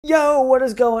Yo, what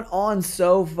is going on,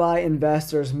 SoFi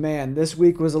investors? Man, this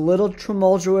week was a little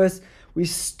tumultuous. We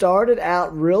started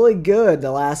out really good the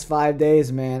last 5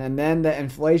 days, man, and then the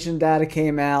inflation data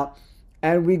came out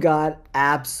and we got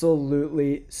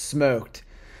absolutely smoked.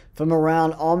 From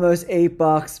around almost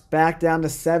 $8 back down to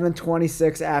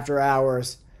 7.26 after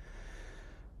hours.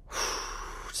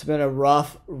 It's been a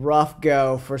rough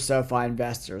go for SoFi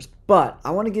investors. But I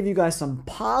want to give you guys some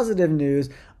positive news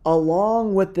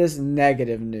along with this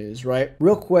negative news, right?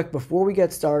 Real quick, before we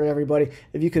get started, everybody,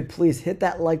 if you could please hit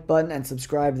that like button and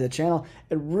subscribe to the channel.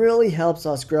 It really helps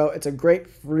us grow. It's a great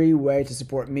free way to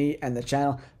support me and the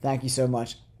channel. Thank you so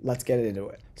much. Let's get into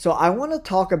it. So I want to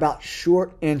talk about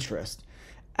short interest.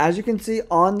 As you can see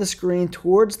on the screen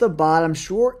towards the bottom,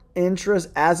 short interest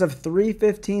as of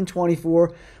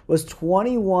 3/15/24 was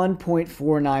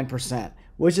 21.49%,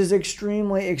 which is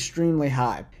extremely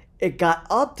high. It got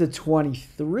up to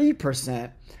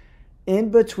 23% in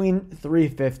between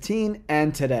 3/15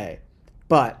 and today.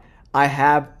 But I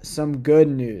have some good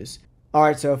news. All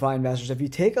right, SoFi investors, if you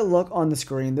take a look on the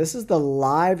screen, this is the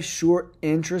live short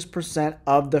interest percent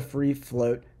of the free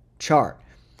float chart.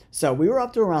 So we were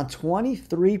up to around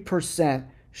 23%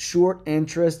 short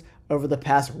interest over the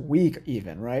past week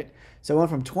even, right? So it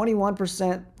went from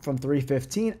 21% from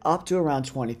 3/15 up to around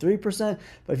 23%.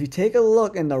 But if you take a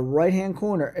look in the right-hand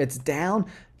corner, it's down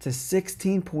to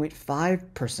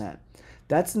 16.5%.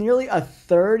 That's nearly a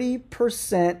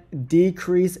 30%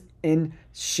 decrease in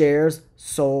shares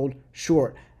sold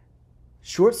short.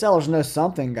 Short sellers know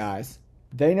something, guys.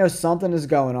 They know something is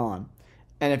going on.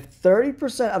 And if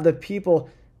 30% of the people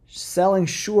selling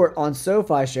short on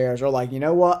SoFi shares are like, you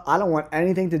know what, I don't want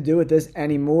anything to do with this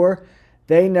anymore,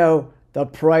 they know the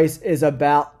price is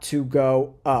about to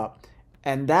go up.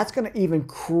 And that's going to even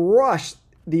crush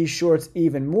these shorts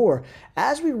even more.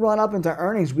 As we run up into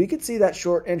earnings, we could see that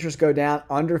short interest go down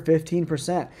under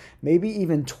 15%, maybe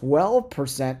even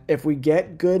 12% if we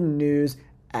get good news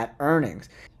at earnings.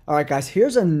 All right, guys,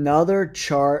 here's another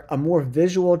chart, a more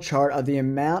visual chart of the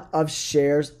amount of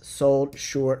shares sold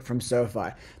short from SoFi.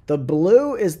 The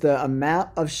blue is the amount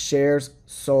of shares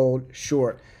sold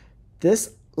short.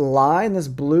 This line, this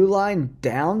blue line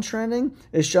downtrending,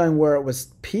 is showing where it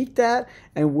was peaked at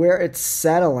and where it's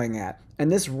settling at.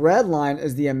 And this red line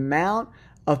is the amount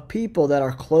of people that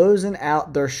are closing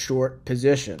out their short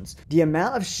positions. The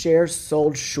amount of shares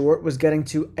sold short was getting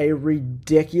to a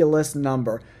ridiculous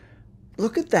number.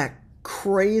 Look at that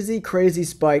crazy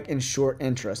spike in short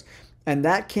interest. And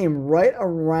that came right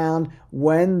around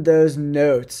when those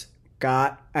notes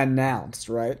got announced,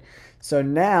 right? So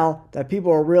now that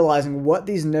people are realizing what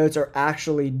these notes are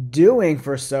actually doing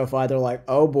for SoFi, they're like,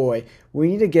 oh boy, we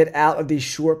need to get out of these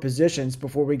short positions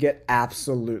before we get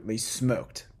absolutely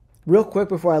smoked. Real quick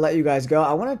before I let you guys go,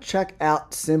 I want to check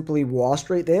out Simply Wall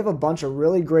Street. They have a bunch of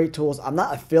really great tools. I'm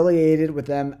not affiliated with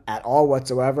them at all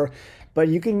whatsoever, but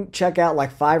you can check out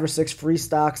like 5 or 6 free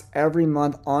stocks every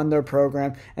month on their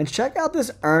program and check out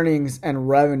this earnings and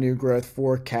revenue growth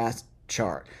forecast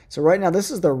chart. So right now,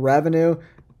 this is the revenue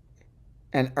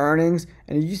and earnings,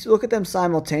 and you look at them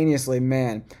simultaneously,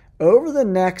 man, over the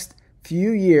next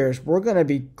few years, we're going to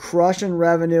be crushing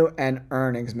revenue and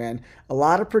earnings, man. A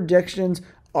lot of predictions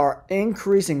are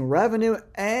increasing revenue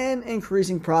and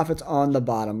increasing profits on the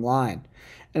bottom line.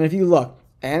 And if you look,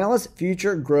 analyst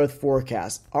future growth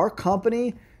forecast, our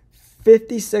company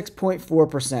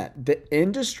 56.4%, the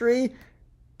industry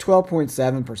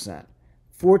 12.7%,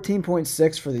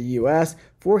 14.6% for the US,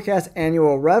 forecast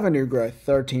annual revenue growth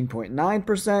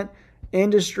 13.9%,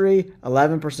 industry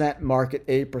 11%, market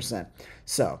 8%.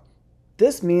 So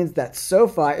this means that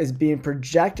SoFi is being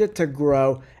projected to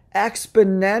grow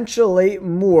exponentially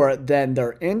more than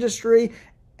their industry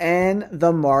and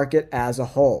the market as a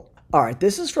whole. All right,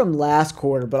 this is from last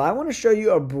quarter, but I want to show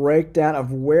you a breakdown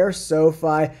of where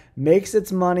SoFi makes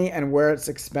its money and where its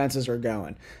expenses are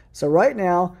going. So right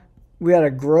now, we had a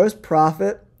gross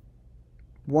profit,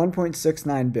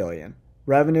 $1.69 billion.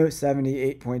 Revenue,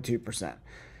 78.2%.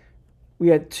 We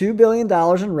had $2 billion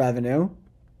in revenue.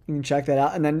 You can check that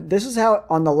out. And then this is how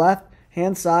on the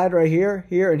left-hand side right here,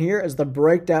 here, and here is the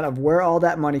breakdown of where all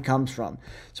that money comes from.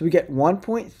 So we get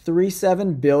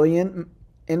 $1.37 billion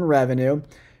in revenue,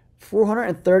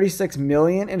 $436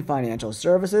 million in financial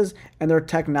services, and their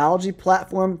technology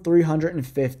platform,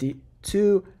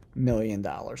 $352 million.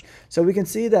 So we can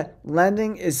see that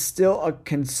lending is still a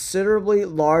considerably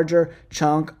larger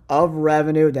chunk of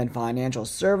revenue than financial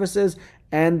services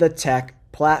and the tech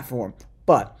platform.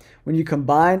 But when you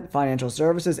combine financial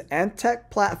services and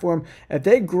tech platform, if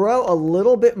they grow a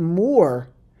little bit more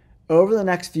over the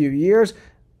next few years,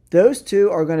 those two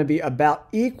are going to be about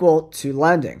equal to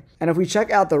lending. And if we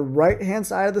check out the right-hand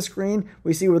side of the screen,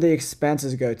 we see where the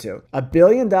expenses go to. $1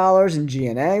 billion in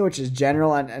G&A, which is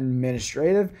general and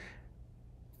administrative,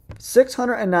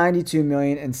 $692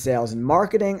 million in sales and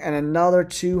marketing, and another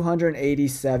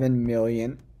 $287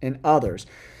 million in others.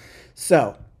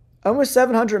 So almost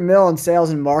 $700 million in sales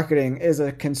and marketing is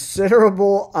a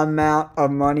considerable amount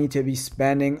of money to be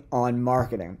spending on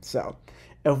marketing. So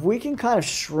if we can kind of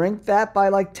shrink that by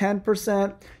like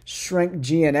 10%, shrink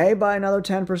G&A by another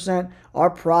 10%,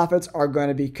 our profits are going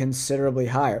to be considerably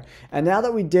higher. And now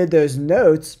that we did those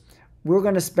notes, we're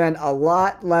going to spend a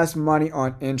lot less money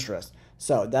on interest.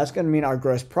 So that's going to mean our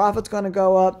gross profit's going to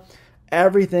go up.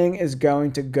 Everything is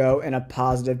going to go in a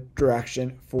positive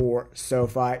direction for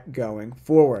SoFi going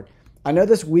forward. I know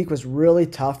this week was really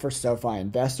tough for SoFi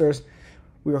investors.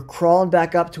 We were crawling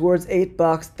back up towards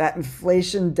 $8. That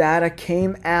inflation data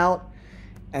came out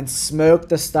and smoked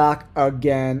the stock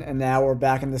again, and now we're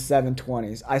back in the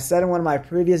 720s. I said in one of my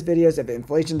previous videos, if the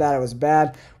inflation data was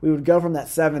bad, we would go from that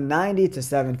 790 to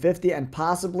 750 and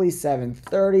possibly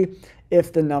 730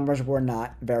 if the numbers were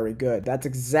not very good. That's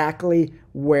exactly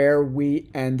where we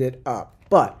ended up.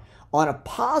 But on a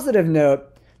positive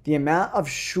note, the amount of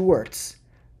shorts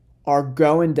are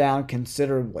going down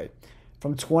considerably.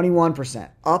 From 21%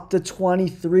 up to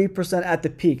 23% at the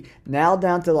peak, now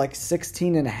down to like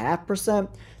 16.5%.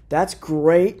 That's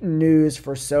great news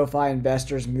for SoFi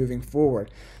investors moving forward.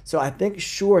 So I think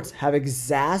shorts have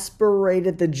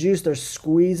exasperated the juice they're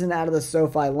squeezing out of the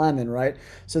SoFi lemon, right?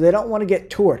 So they don't want to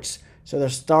get torched. So they're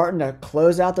starting to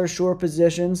close out their short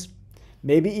positions,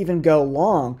 maybe even go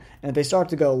long. And if they start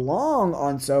to go long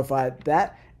on SoFi,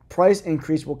 that price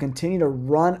increase will continue to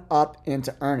run up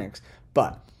into earnings.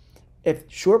 But if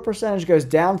short percentage goes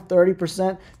down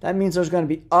 30%, that means there's going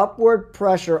to be upward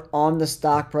pressure on the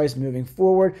stock price moving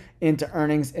forward into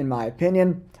earnings, in my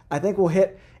opinion. I think we'll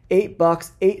hit $8,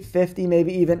 $8.50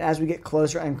 maybe even as we get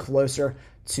closer and closer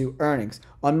to earnings.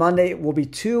 On Monday, we'll be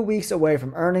 2 weeks away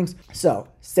from earnings, so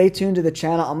stay tuned to the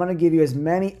channel. I'm going to give you as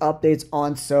many updates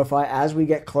on SoFi as we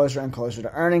get closer and closer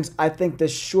to earnings. I think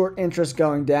this short interest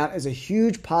going down is a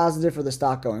huge positive for the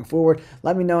stock going forward.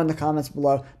 Let me know in the comments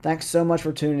below. Thanks so much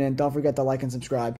for tuning in. Don't forget to like and subscribe.